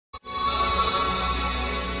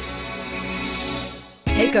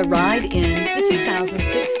Take a ride in the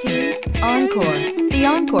 2016 Encore. The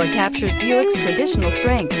Encore captures Buick's traditional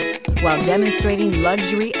strengths while demonstrating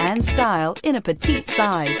luxury and style in a petite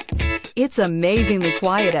size. It's amazingly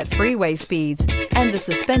quiet at freeway speeds, and the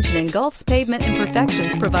suspension engulfs pavement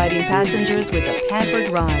imperfections, providing passengers with a pampered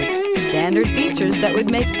ride. Standard features that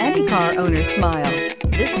would make any car owner smile.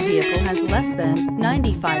 This vehicle has less than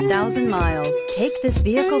 95,000 miles. Take this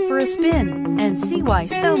vehicle for a spin and see why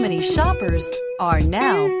so many shoppers are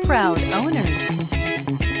now proud owners.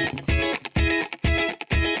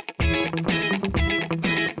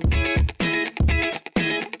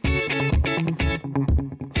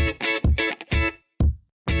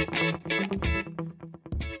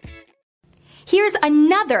 Here's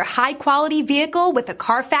another high-quality vehicle with a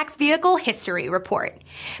Carfax Vehicle History Report.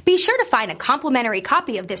 Be sure to find a complimentary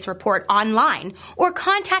copy of this report online or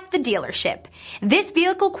contact the dealership. This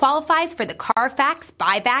vehicle qualifies for the Carfax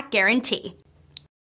Buyback Guarantee.